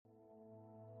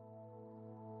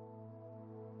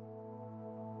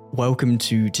Welcome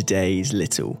to today's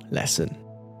little lesson.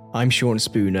 I'm Sean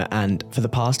Spooner, and for the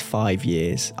past 5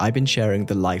 years, I've been sharing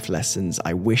the life lessons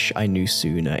I wish I knew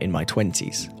sooner in my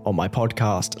 20s on my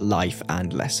podcast, Life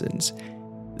and Lessons.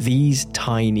 These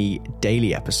tiny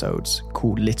daily episodes,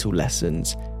 called Little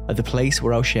Lessons, are the place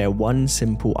where I'll share one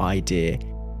simple idea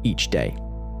each day.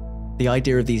 The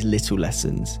idea of these little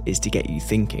lessons is to get you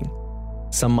thinking.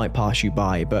 Some might pass you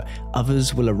by, but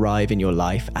others will arrive in your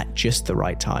life at just the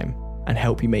right time and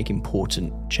help you make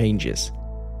important changes.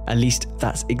 At least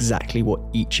that's exactly what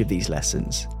each of these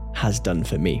lessons has done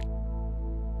for me.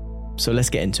 So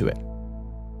let's get into it.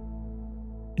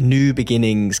 New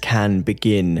beginnings can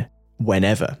begin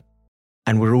whenever,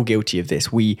 and we're all guilty of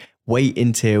this. We wait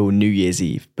until New Year's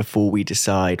Eve before we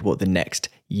decide what the next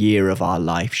year of our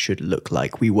life should look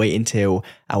like. We wait until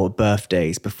our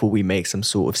birthdays before we make some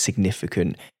sort of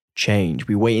significant change.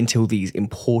 We wait until these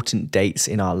important dates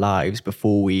in our lives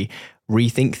before we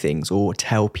rethink things or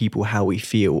tell people how we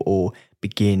feel or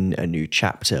begin a new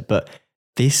chapter. But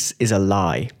this is a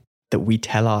lie that we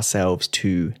tell ourselves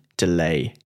to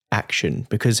delay action,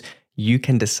 because you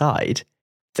can decide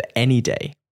that any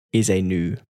day is a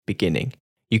new beginning.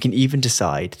 You can even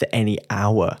decide that any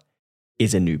hour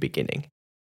is a new beginning.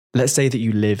 Let's say that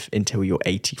you live until you're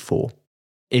 84.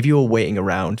 If you're waiting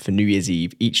around for New Year's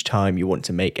Eve each time you want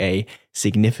to make a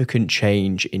significant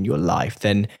change in your life,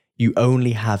 then you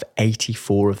only have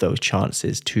 84 of those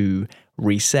chances to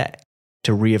reset,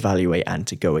 to reevaluate, and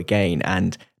to go again.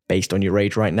 And based on your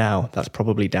age right now, that's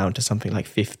probably down to something like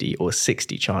 50 or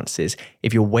 60 chances.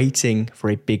 If you're waiting for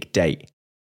a big date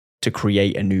to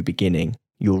create a new beginning,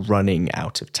 you're running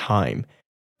out of time.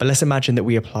 But let's imagine that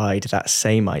we applied that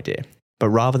same idea, but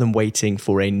rather than waiting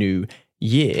for a new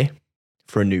year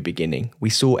for a new beginning, we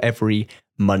saw every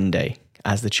Monday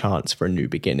as the chance for a new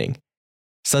beginning.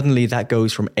 Suddenly that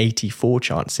goes from 84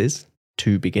 chances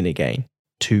to begin again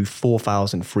to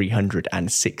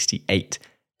 4,368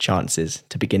 chances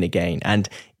to begin again. And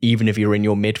even if you're in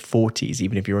your mid-40s,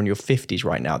 even if you're in your 50s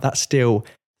right now, that's still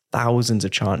thousands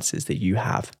of chances that you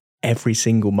have every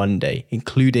single Monday,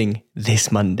 including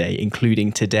this Monday,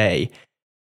 including today,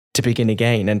 to begin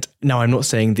again. And now I'm not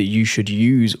saying that you should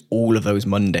use all of those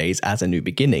Mondays as a new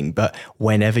beginning, but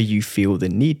whenever you feel the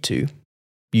need to,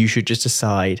 you should just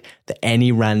decide that any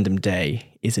random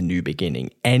day is a new beginning.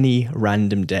 Any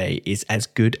random day is as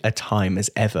good a time as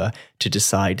ever to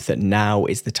decide that now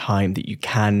is the time that you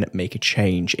can make a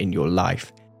change in your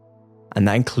life. And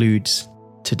that includes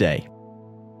today.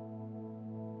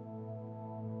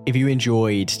 If you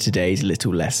enjoyed today's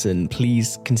little lesson,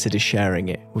 please consider sharing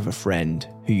it with a friend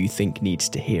who you think needs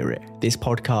to hear it. This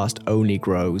podcast only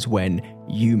grows when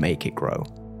you make it grow.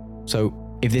 So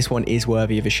if this one is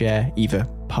worthy of a share, either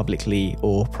publicly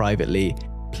or privately,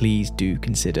 please do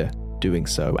consider doing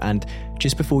so. And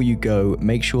just before you go,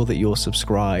 make sure that you're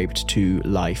subscribed to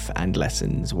Life and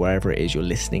Lessons, wherever it is you're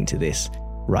listening to this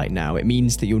right now. It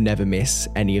means that you'll never miss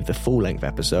any of the full-length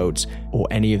episodes or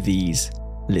any of these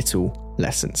little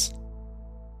lessons.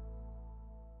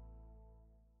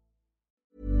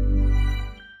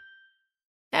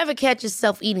 Ever catch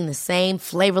yourself eating the same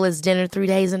flavorless dinner 3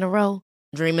 days in a row?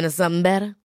 Dreaming of something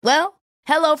better? Well,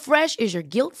 HelloFresh is your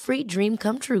guilt-free dream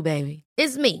come true, baby.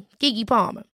 It's me, Keke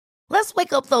Palmer. Let's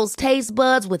wake up those taste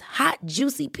buds with hot,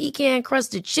 juicy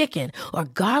pecan-crusted chicken or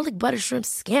garlic butter shrimp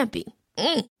scampi.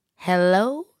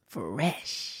 Hello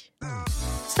Fresh.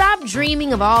 Stop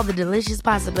dreaming of all the delicious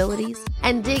possibilities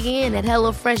and dig in at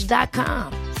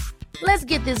HelloFresh.com. Let's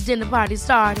get this dinner party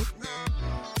started.